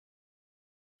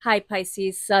Hi,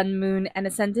 Pisces, Sun, Moon, and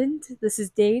Ascendant. This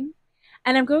is Dane,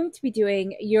 and I'm going to be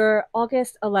doing your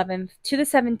August 11th to the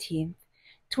 17th,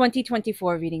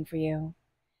 2024 reading for you.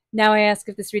 Now, I ask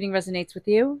if this reading resonates with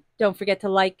you. Don't forget to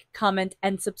like, comment,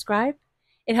 and subscribe.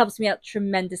 It helps me out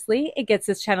tremendously. It gets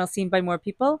this channel seen by more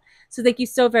people, so thank you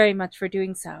so very much for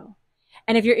doing so.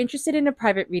 And if you're interested in a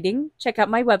private reading, check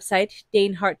out my website,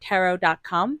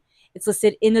 daneharttarot.com. It's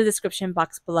listed in the description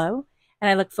box below, and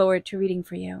I look forward to reading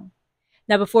for you.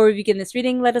 Now, before we begin this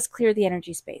reading, let us clear the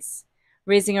energy space,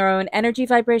 raising our own energy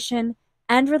vibration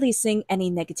and releasing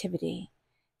any negativity.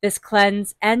 This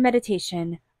cleanse and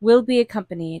meditation will be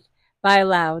accompanied by a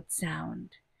loud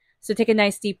sound. So take a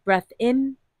nice deep breath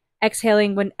in,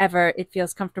 exhaling whenever it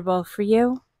feels comfortable for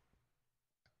you.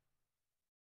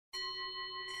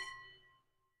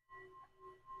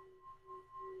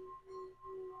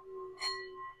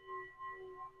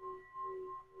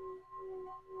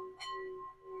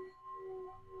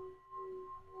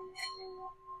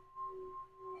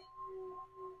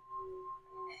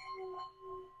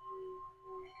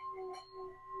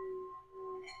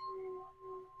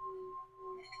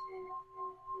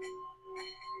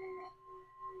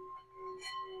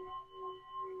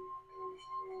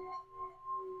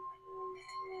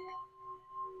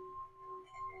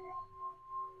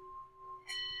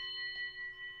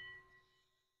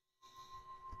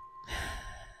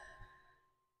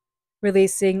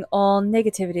 Releasing all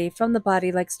negativity from the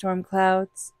body like storm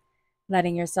clouds,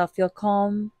 letting yourself feel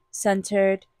calm,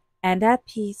 centered, and at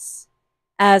peace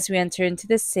as we enter into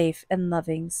this safe and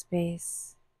loving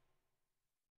space.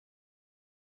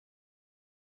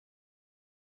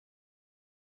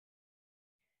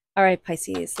 All right,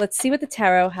 Pisces, let's see what the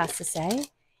tarot has to say.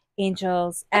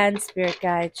 Angels and spirit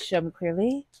guides, show me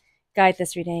clearly. Guide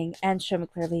this reading and show me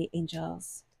clearly,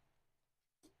 angels.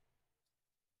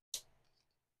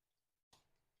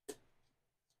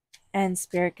 And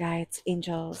spirit guides,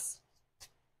 angels.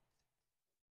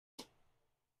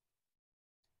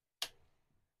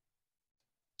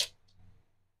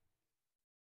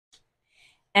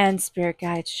 And spirit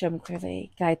guides, show me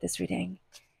clearly. Guide this reading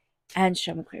and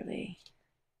show me clearly.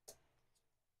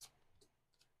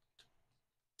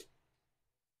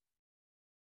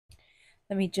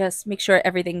 Let me just make sure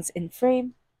everything's in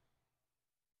frame.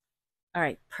 All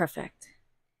right, perfect.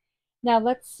 Now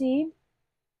let's see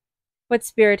what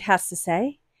Spirit has to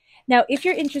say. Now, if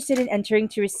you're interested in entering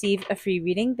to receive a free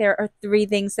reading, there are 3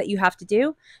 things that you have to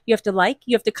do. You have to like,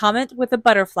 you have to comment with a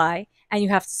butterfly, and you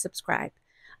have to subscribe.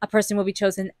 A person will be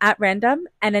chosen at random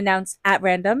and announced at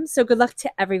random. So good luck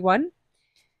to everyone.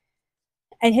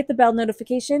 And hit the bell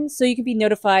notification so you can be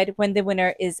notified when the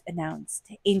winner is announced.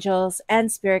 Angels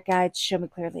and spirit guides, show me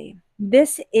clearly.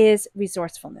 This is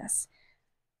resourcefulness.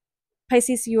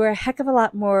 Pisces, you are a heck of a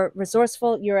lot more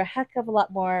resourceful. You're a heck of a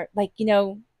lot more, like,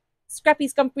 scrappy,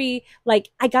 scumpy, like,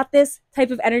 I got this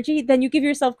type of energy than you give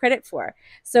yourself credit for.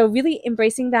 So really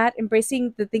embracing that,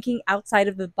 embracing the thinking outside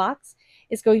of the box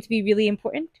is going to be really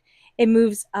important. It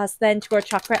moves us then to our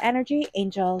chakra energy.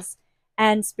 Angels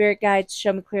and spirit guides,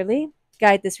 show me clearly.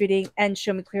 Guide this reading and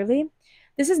show me clearly.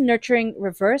 This is nurturing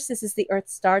reverse. This is the Earth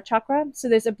Star chakra. So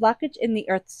there's a blockage in the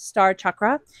Earth Star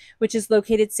chakra, which is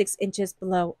located 6 inches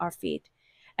below our feet.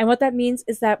 And what that means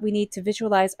is that we need to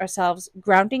visualize ourselves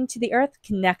grounding to the earth,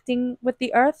 connecting with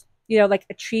the earth, like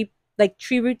a tree, like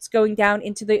tree roots going down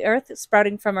into the earth,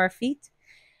 sprouting from our feet.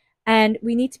 And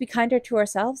we need to be kinder to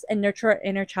ourselves and nurture our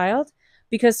inner child,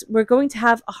 because we're going to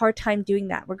have a hard time doing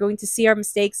that. We're going to see our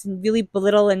mistakes and really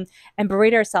belittle and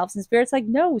berate ourselves. And Spirit's like,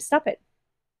 no, stop it.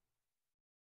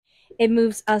 It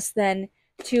moves us then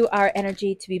to our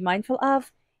energy to be mindful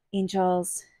of.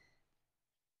 Angels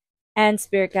and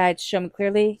spirit guides, show me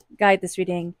clearly. Guide this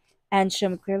reading and show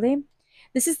me clearly.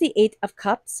 This is the 8 of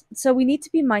Cups. So we need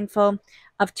to be mindful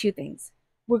of 2 things.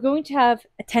 We're going to have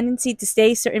a tendency to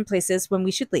stay certain places when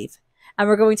we should leave. And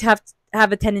we're going to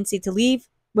have a tendency to leave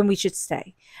when we should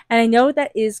stay. And I know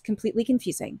that is completely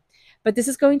confusing. But this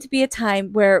is going to be a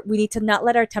time where we need to not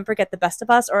let our temper get the best of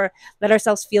us, or let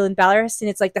ourselves feel embarrassed. And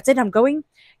it's like, that's it, I'm going,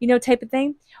 type of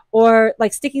thing. Or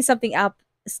like sticking something out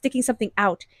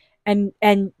and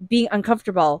being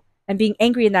uncomfortable and being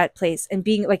angry in that place and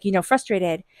being like,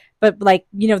 frustrated, but like,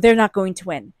 they're not going to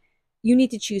win. You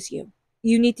need to choose you.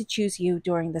 You need to choose you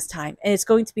during this time. And it's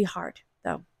going to be hard,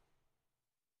 though.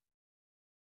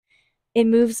 It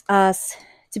moves us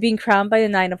to being crowned by the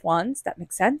 9 of Wands. That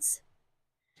makes sense.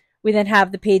 We then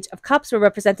have the Page of Cups. We're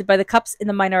represented by the cups in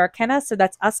the minor arcana, so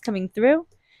that's us coming through.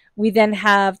 We then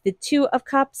have the 2 of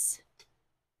Cups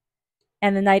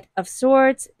and the Knight of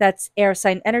Swords. That's air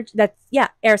sign energy.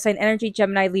 Air sign energy,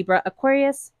 Gemini, Libra,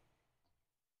 Aquarius.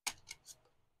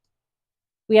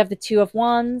 We have the Two of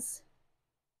Wands,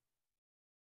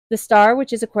 the Star,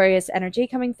 which is Aquarius energy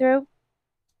coming through.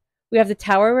 We have the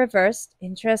Tower reversed.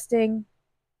 Interesting.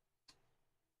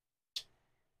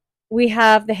 We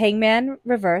have the Hangman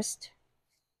reversed.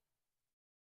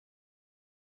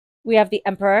 We have the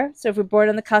Emperor. So if we're born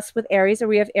on the cusp with Aries, or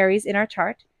we have Aries in our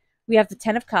chart, we have the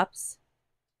Ten of Cups.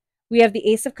 We have the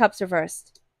Ace of Cups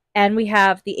reversed. And we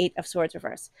have the Eight of Swords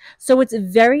reversed. So what's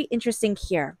very interesting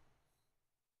here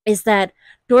is that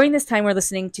during this time, we're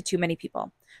listening to too many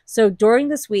people. So during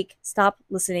this week, stop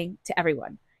listening to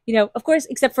everyone. You know, of course,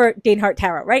 except for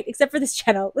daneharttarot, right? Except for this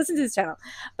channel. Listen to this channel.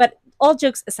 But all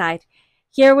jokes aside,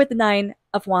 here with the Nine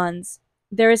of Wands,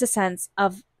 there is a sense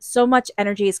of so much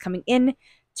energy is coming in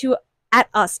to at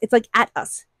us. It's like at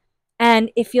us.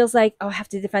 And it feels like, oh, I have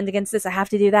to defend against this. I have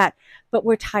to do that. But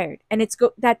we're tired. And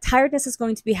that tiredness is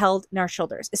going to be held in our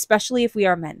shoulders, especially if we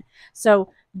are men.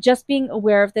 So just being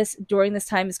aware of this during this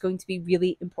time is going to be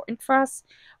really important for us.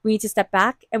 We need to step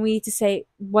back and we need to say,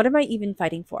 what am I even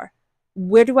fighting for?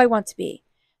 Where do I want to be?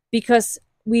 Because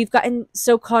we've gotten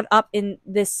so caught up in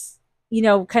this,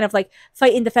 kind of like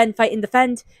fight and defend,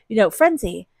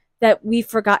 frenzy, that we've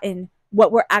forgotten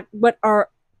what our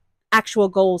actual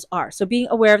goals are. So being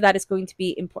aware of that is going to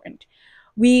be important.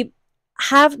 We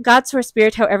have God, Source,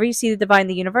 Spirit, however you see the divine,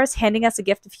 the universe, handing us a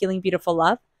gift of healing, beautiful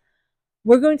love.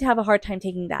 We're going to have a hard time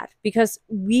taking that because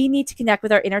we need to connect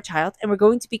with our inner child, and we're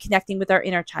going to be connecting with our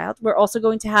inner child. We're also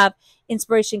going to have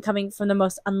inspiration coming from the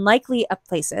most unlikely of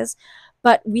places,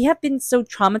 but we have been so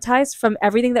traumatized from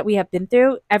everything that we have been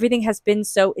through. Everything has been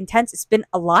so intense. It's been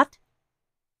a lot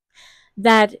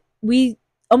that we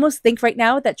almost think right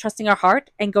now that trusting our heart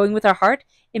and going with our heart,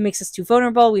 it makes us too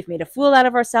vulnerable. We've made a fool out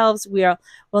of ourselves. We'll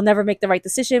never make the right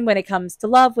decision when it comes to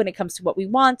love, when it comes to what we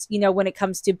want, when it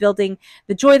comes to building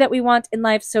the joy that we want in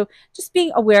life. So just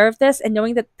being aware of this and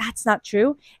knowing that that's not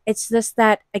true. It's just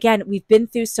that, again, we've been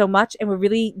through so much and we're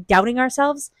really doubting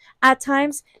ourselves at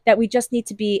times that we just need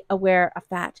to be aware of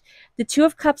that. The Two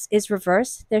of Cups is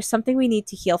reversed. There's something we need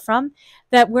to heal from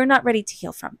that we're not ready to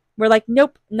heal from. We're like,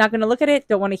 nope, not going to look at it.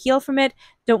 Don't want to heal from it.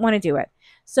 Don't want to do it.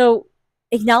 So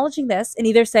acknowledging this and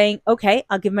either saying, okay,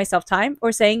 I'll give myself time,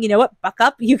 or saying, you know what, buck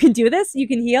up. You can do this. You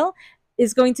can heal,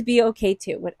 is going to be okay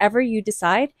too, whatever you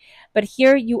decide. But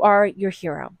here you are your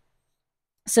hero.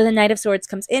 So the Knight of Swords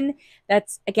comes in.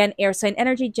 That's, again, air sign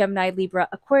energy, Gemini, Libra,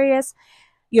 Aquarius.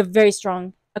 You have very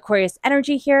strong Aquarius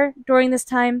energy here during this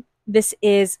time. This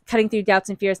is cutting through doubts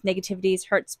and fears, negativities,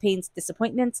 hurts, pains,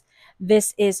 disappointments.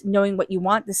 This is knowing what you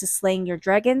want. This is slaying your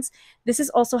dragons. This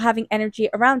is also having energy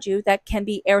around you that can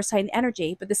be air sign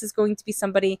energy, but this is going to be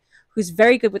somebody who's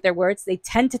very good with their words. They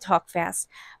tend to talk fast,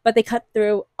 but they cut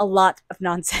through a lot of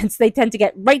nonsense. They tend to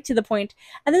get right to the point,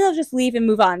 and then they'll just leave and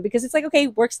move on because it's like, okay,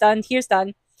 work's done, here's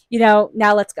done, now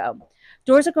let's go.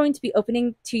 Doors are going to be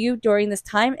opening to you during this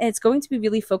time, and it's going to be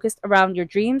really focused around your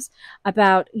dreams,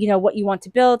 about, what you want to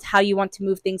build, how you want to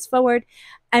move things forward.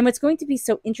 And what's going to be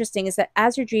so interesting is that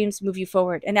as your dreams move you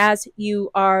forward and as you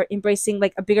are embracing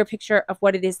like a bigger picture of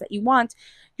what it is that you want,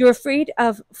 you're afraid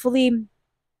of fully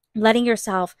letting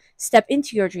yourself step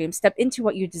into your dreams, step into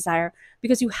what you desire,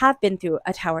 because you have been through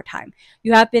a tower time.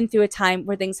 You have been through a time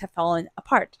where things have fallen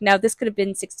apart. Now, this could have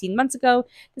been 16 months ago.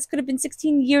 This could have been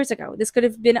 16 years ago. This could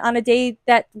have been on a day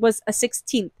that was a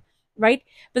 16th, right?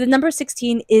 But the number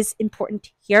 16 is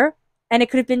important here. And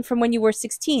it could have been from when you were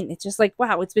 16. It's just like,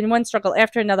 wow, it's been one struggle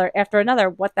after another, after another.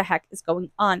 What the heck is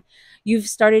going on? You've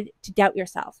started to doubt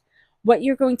yourself. What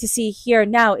you're going to see here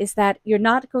now is that you're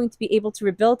not going to be able to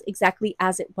rebuild exactly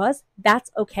as it was. That's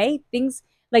okay. Things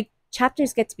like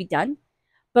chapters get to be done.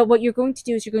 But what you're going to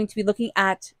do is you're going to be looking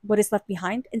at what is left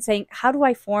behind and saying, how do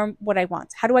I form what I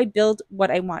want? How do I build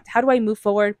what I want? How do I move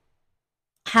forward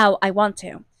how I want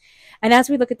to? And as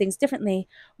we look at things differently,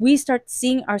 we start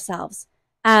seeing ourselves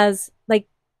as like,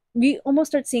 we almost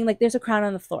start seeing like there's a crown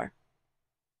on the floor.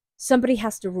 Somebody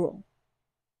has to rule.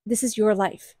 This is your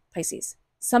life, Pisces.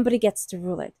 Somebody gets to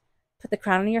rule it. Put the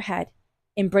crown on your head,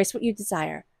 embrace what you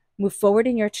desire, move forward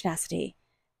in your tenacity,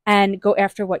 and go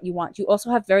after what you want. You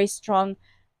also have very strong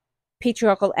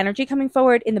patriarchal energy coming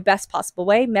forward in the best possible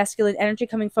way, masculine energy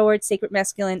coming forward, sacred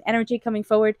masculine energy coming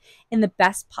forward in the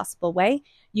best possible way.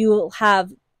 You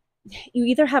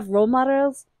either have role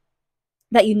models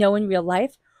that you know in real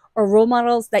life, or role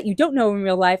models that you don't know in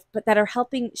real life, but that are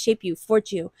helping shape you,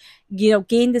 forge you,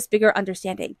 gain this bigger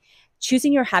understanding.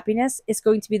 Choosing your happiness is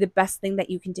going to be the best thing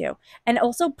that you can do. And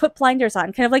also put blinders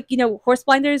on, kind of like, horse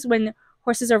blinders when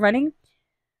horses are running.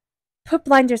 Put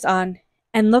blinders on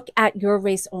and look at your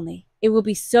race only. It will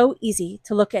be so easy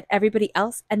to look at everybody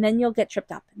else, and then you'll get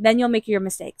tripped up. Then you'll make your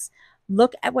mistakes.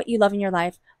 Look at what you love in your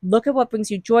life. Look at what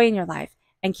brings you joy in your life,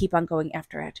 and keep on going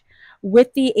after it.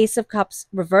 With the Ace of Cups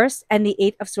reversed and the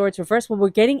Eight of Swords reversed, well, we're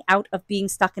getting out of being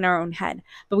stuck in our own head,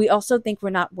 but we also think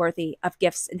we're not worthy of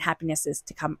gifts and happinesses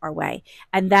to come our way.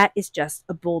 And that is just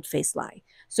a bold-faced lie.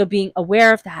 So being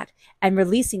aware of that and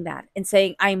releasing that and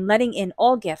saying, I am letting in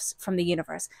all gifts from the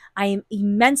universe, I am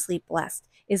immensely blessed,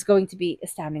 is going to be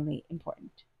astoundingly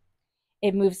important.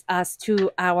 It moves us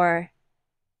to our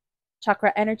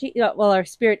chakra energy, well, our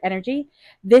spirit energy.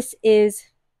 This is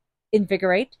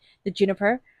invigorate, the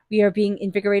juniper. We are being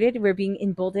invigorated. We're being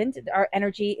emboldened. Our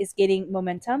energy is gaining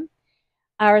momentum.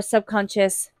 Our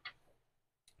subconscious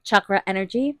chakra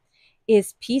energy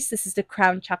is peace. This is the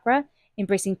crown chakra,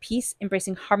 embracing peace,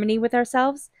 embracing harmony with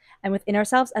ourselves and within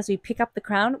ourselves. As we pick up the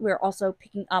crown, we're also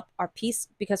picking up our peace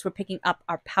because we're picking up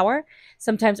our power.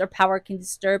 Sometimes our power can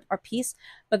disturb our peace,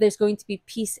 but there's going to be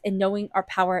peace in knowing our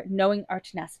power, knowing our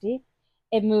tenacity.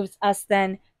 It moves us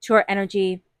then to our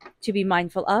energy to be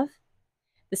mindful of.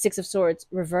 The Six of Swords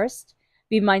reversed.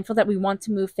 Be mindful that we want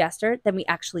to move faster than we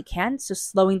actually can. So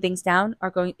slowing things down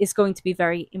is going to be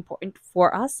very important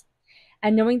for us.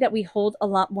 And knowing that we hold a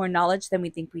lot more knowledge than we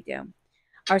think we do.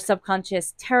 Our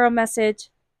subconscious tarot message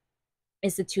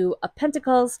is the Two of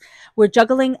Pentacles. We're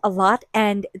juggling a lot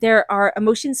and there are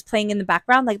emotions playing in the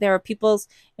background. Like there are people's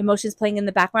emotions playing in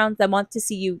the background that want to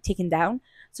see you taken down.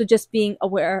 So just being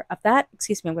aware of that.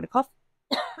 Excuse me, I'm going to cough.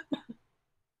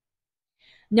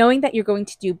 Knowing that you're going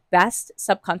to do best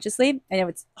subconsciously. I know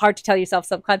it's hard to tell yourself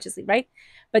subconsciously, right?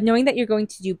 But knowing that you're going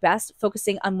to do best,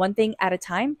 focusing on one thing at a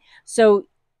time. So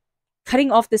cutting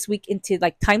off this week into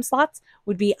like time slots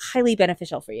would be highly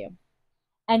beneficial for you.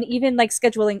 And even like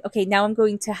scheduling, okay, now I'm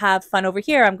going to have fun over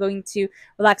here. I'm going to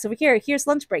relax over here. Here's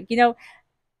lunch break. You know,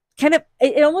 kind of,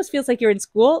 it almost feels like you're in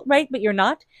school, right? But you're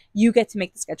not. You get to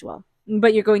make the schedule,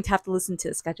 but you're going to have to listen to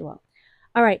the schedule.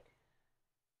 All right.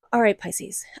 All right,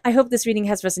 Pisces. I hope this reading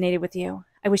has resonated with you.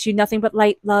 I wish you nothing but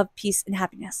light, love, peace, and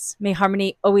happiness. May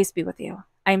harmony always be with you.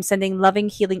 I am sending loving,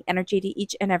 healing energy to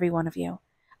each and every one of you.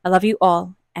 I love you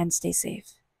all and stay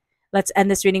safe. Let's end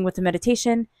this reading with a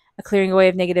meditation, a clearing away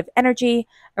of negative energy,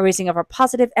 a raising of our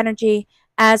positive energy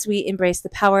as we embrace the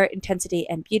power, intensity,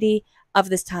 and beauty of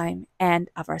this time and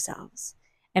of ourselves.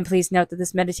 And please note that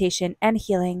this meditation and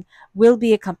healing will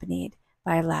be accompanied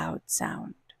by a loud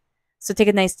sound. So take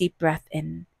a nice deep breath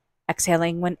in,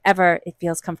 exhaling whenever it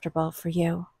feels comfortable for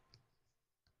you.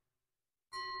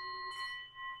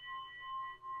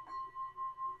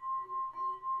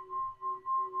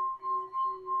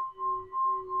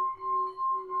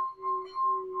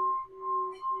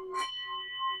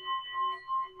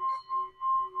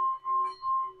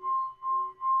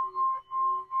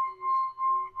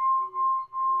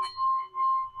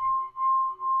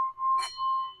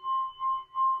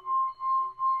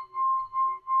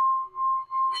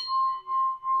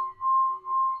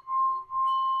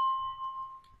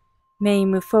 May you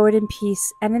move forward in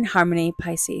peace and in harmony,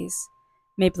 Pisces.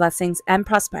 May blessings and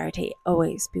prosperity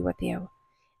always be with you.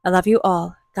 I love you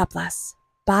all. God bless.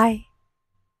 Bye.